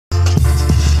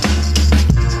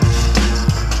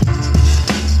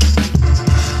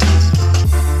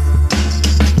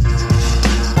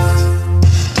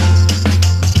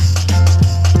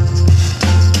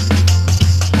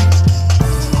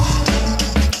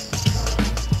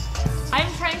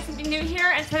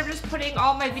instead of just putting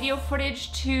all my video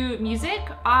footage to music,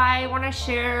 I want to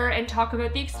share and talk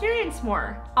about the experience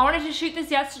more. I wanted to shoot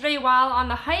this yesterday while on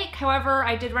the hike, however,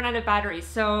 I did run out of batteries,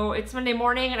 so it's Monday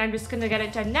morning and I'm just gonna get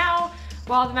it done now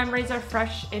while the memories are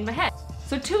fresh in my head.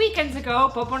 So 2 weekends ago,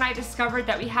 Bobo and I discovered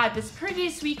that we had this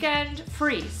previous weekend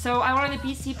free. So I went on the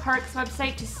BC Parks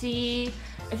website to see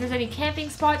if there's any camping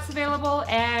spots available,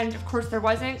 and of course there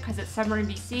wasn't because it's summer in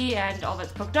BC and all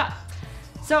that's booked up.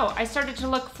 So I started to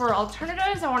look for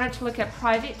alternatives. I wanted to look at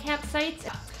private campsites.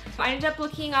 I ended up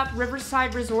looking up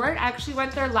Riverside Resort. I actually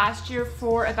went there last year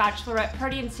for a bachelorette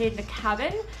party and stayed in a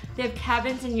cabin. They have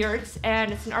cabins and yurts,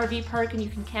 and it's an RV park and you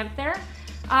can camp there.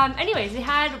 Anyways, they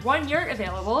had one yurt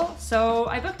available, so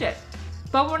I booked it.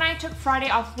 Bobo and I took Friday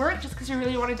off work just because we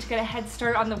really wanted to get a head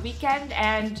start on the weekend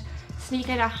and sneak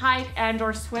in a hike and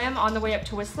or swim on the way up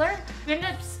to Whistler. We ended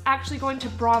up actually going to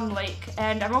Brohm Lake,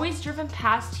 and I've always driven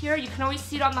past here. You can always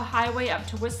see it on the highway up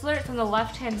to Whistler. It's on the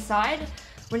left-hand side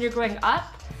when you're going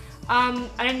up.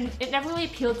 And it never really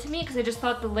appealed to me because I just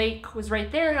thought the lake was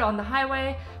right there on the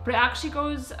highway, but it actually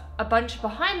goes a bunch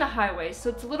behind the highway, so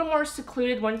it's a little more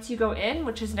secluded once you go in,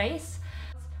 which is nice.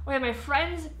 Oh yeah, my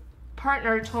friend's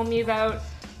partner told me about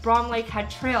Brohm Lake had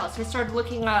trails, so I started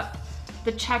looking up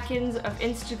the check-ins of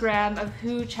Instagram of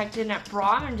who checked in at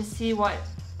Brohm and to see what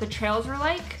the trails were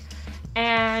like.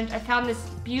 And I found this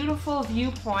beautiful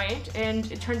viewpoint, and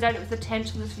it turns out it was the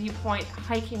Tantalus Viewpoint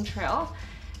hiking trail.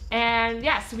 And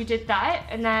yeah, so we did that,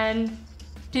 and then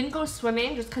didn't go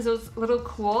swimming just because it was a little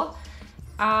cool.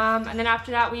 And then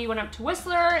after that we went up to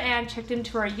Whistler and checked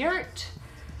into our yurt.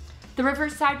 The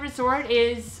Riverside Resort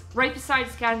is right beside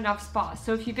Scandinav Spa.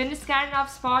 So if you've been to Scandinav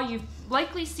Spa, you've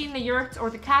likely seen the yurts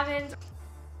or the cabins.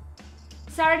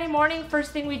 Saturday morning,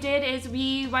 first thing we did is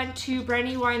we went to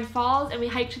Brandywine Falls and we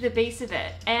hiked to the base of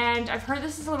it. And I've heard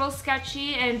this is a little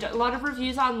sketchy and a lot of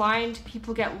reviews online,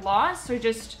 people get lost. So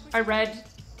I read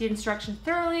the instructions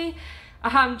thoroughly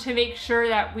to make sure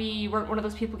that we weren't one of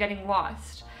those people getting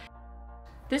lost.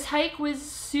 This hike was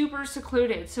super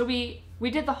secluded, so we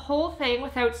did the whole thing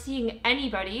without seeing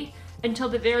anybody until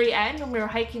the very end. When we were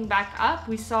hiking back up,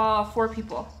 we saw 4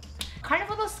 people. Kind of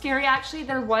a little scary actually.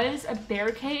 There was a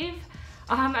bear cave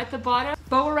at the bottom.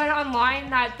 Bobo read online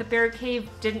that the bear cave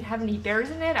didn't have any bears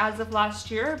in it as of last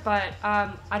year, but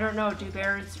I don't know, do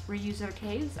bears reuse their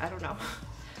caves? I don't know.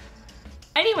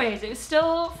 Anyways, it was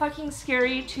still fucking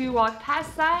scary to walk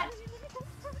past that.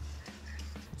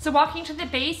 So walking to the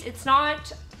base, it's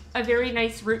not a very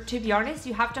nice route, to be honest.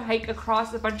 You have to hike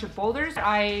across a bunch of boulders.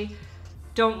 I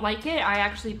don't like it. I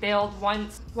actually bailed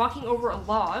once walking over a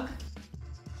log.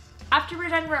 After we're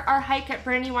done our hike at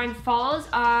Brandywine Falls,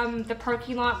 the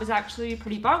parking lot was actually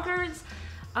pretty bonkers.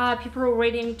 People were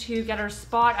waiting to get our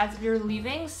spot as we were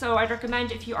leaving, so I'd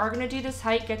recommend if you are gonna do this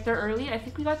hike, get there early. I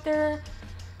think we got there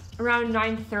around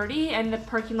 9:30 and the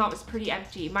parking lot was pretty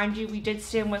empty. Mind you, we did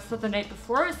stay in Whistler the night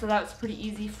before, so that was pretty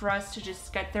easy for us to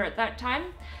just get there at that time.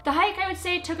 The hike, I would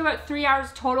say, took about 3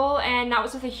 hours total, and that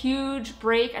was with a huge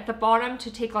break at the bottom to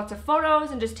take lots of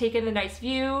photos and just take in the nice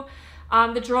view.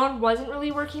 The drone wasn't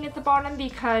really working at the bottom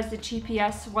because the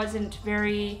GPS wasn't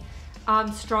very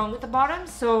strong at the bottom,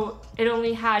 so it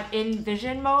only had in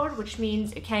vision mode, which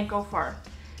means it can't go far.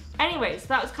 Anyways,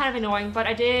 that was kind of annoying, but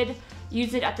I did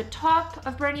use it at the top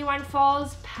of Brandywine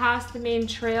Falls, past the main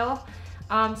trail,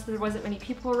 so there wasn't many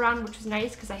people around, which was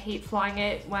nice because I hate flying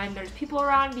it when there's people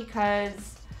around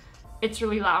because it's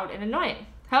really loud and annoying.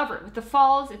 However, with the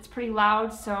falls, it's pretty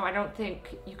loud, so I don't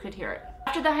think you could hear it.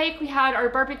 After the hike, we had our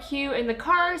barbecue in the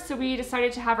car, so we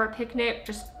decided to have our picnic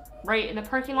just right in the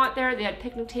parking lot there. They had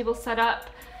picnic tables set up.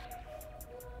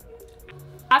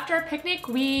 After our picnic,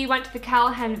 we went to the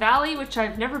Callahan Valley, which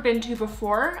I've never been to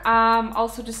before.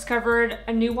 Also discovered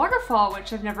a new waterfall,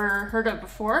 which I've never heard of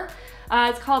before.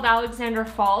 It's called Alexander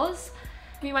Falls.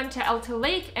 We went to Elta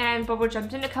Lake and Bobo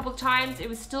jumped in a couple times. It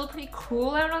was still pretty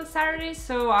cool out on Saturday,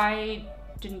 so I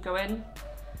didn't go in.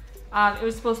 It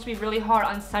was supposed to be really hot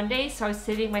on Sunday, so I was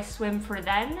saving my swim for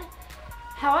then.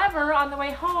 However, on the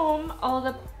way home, all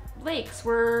the lakes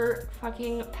were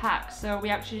fucking packed, so we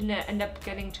actually didn't end up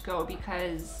getting to go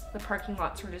because the parking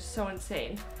lots were just so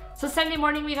insane. So Sunday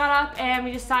morning we got up and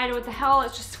we decided, what the hell,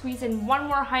 let's just squeeze in one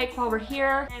more hike while we're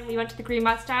here. And we went to the Green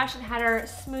Mustache and had our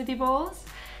smoothie bowls.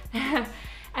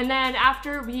 And then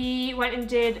after, we went and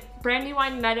did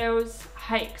Brandywine Meadows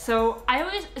hike. So I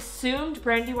always assumed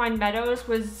Brandywine Meadows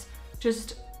was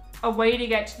just a way to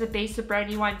get to the base of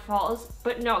Brandywine Falls,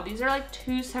 but no, these are like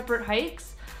 2 separate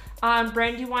hikes.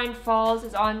 Brandywine Falls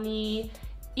is on the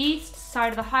east side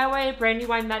of the highway.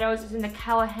 Brandywine Meadows is in the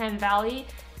Callahan Valley.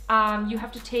 You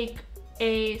have to take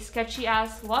a sketchy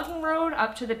ass logging road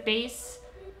up to the base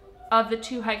of the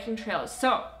 2 hiking trails.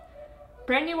 So,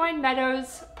 Brandywine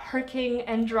Meadows, parking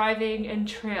and driving and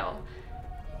trail.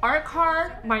 Our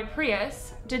car, my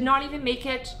Prius, did not even make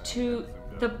it to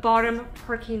the bottom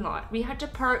parking lot. We had to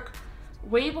park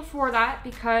way before that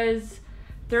because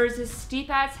there's this steep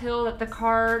ass hill that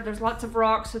there's lots of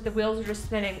rocks so the wheels are just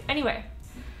spinning. Anyway,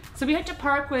 so we had to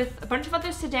park with a bunch of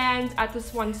other sedans at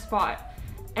this one spot.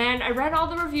 And I read all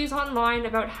the reviews online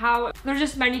about how there's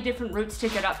just many different routes to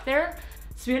get up there.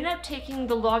 So we ended up taking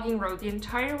the logging road the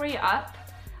entire way up,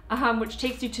 which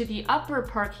takes you to the upper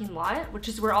parking lot, which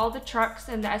is where all the trucks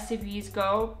and the SUVs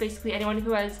go. Basically anyone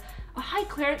who has a high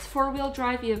clearance 4-wheel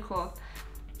drive vehicle.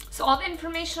 So all the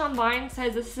information online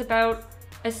says this is about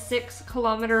a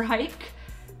 6-kilometer hike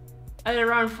at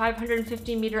around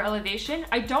 550 meter elevation.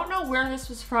 I don't know where this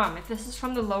was from, if this is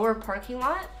from the lower parking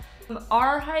lot.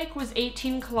 Our hike was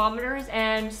 18 kilometers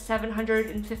and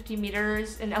 750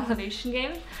 meters in elevation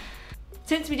gain.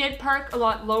 Since we did park a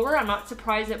lot lower, I'm not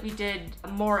surprised that we did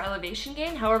more elevation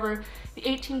gain. However, the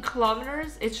 18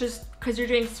 kilometers, it's just because you're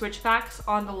doing switchbacks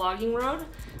on the logging road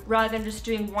rather than just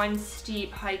doing one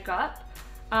steep hike up.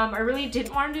 I really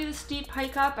didn't want to do the steep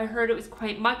hike up. I heard it was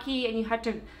quite mucky and you had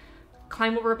to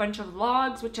climb over a bunch of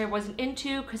logs, which I wasn't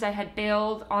into because I had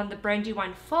bailed on the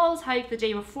Brandywine Falls hike the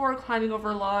day before climbing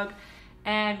over a log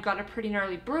and got a pretty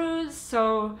gnarly bruise.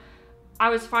 So I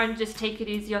was fine to just take it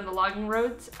easy on the logging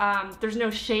roads. There's no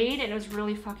shade and it was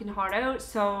really fucking hot out.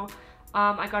 So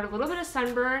I got a little bit of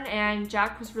sunburn and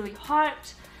Jack was really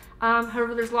hot.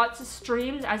 However, there's lots of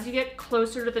streams as you get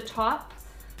closer to the top.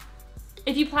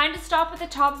 If you plan to stop at the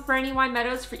top of Brandywine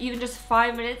Meadows for even just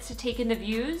 5 minutes to take in the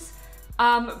views,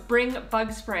 bring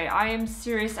bug spray. I am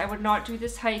serious, I would not do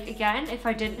this hike again if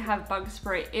I didn't have bug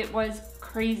spray. It was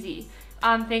crazy.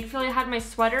 Thankfully I had my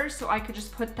sweater so I could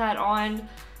just put that on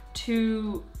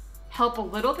to help a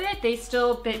little bit. They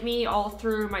still bit me all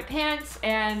through my pants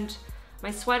and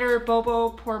my sweater. Bobo,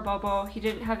 poor Bobo, he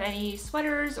didn't have any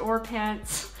sweaters or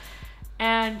pants,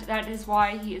 and that is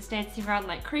why he is dancing around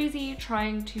like crazy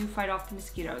trying to fight off the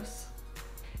mosquitoes.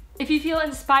 If you feel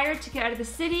inspired to get out of the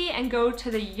city and go to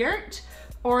the Yurt,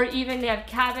 or even they have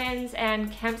cabins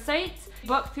and campsites,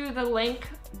 book through the link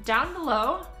down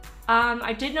below.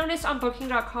 I did notice on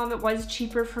booking.com it was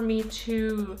cheaper for me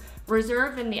to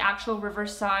reserve than the actual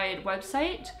Riverside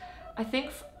website. I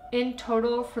think in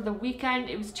total for the weekend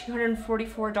it was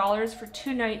 $244 for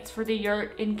 2 nights for the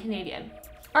Yurt in Canadian.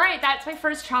 Alright, that's my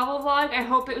first travel vlog. I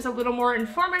hope it was a little more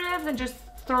informative than just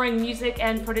throwing music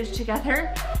and footage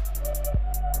together.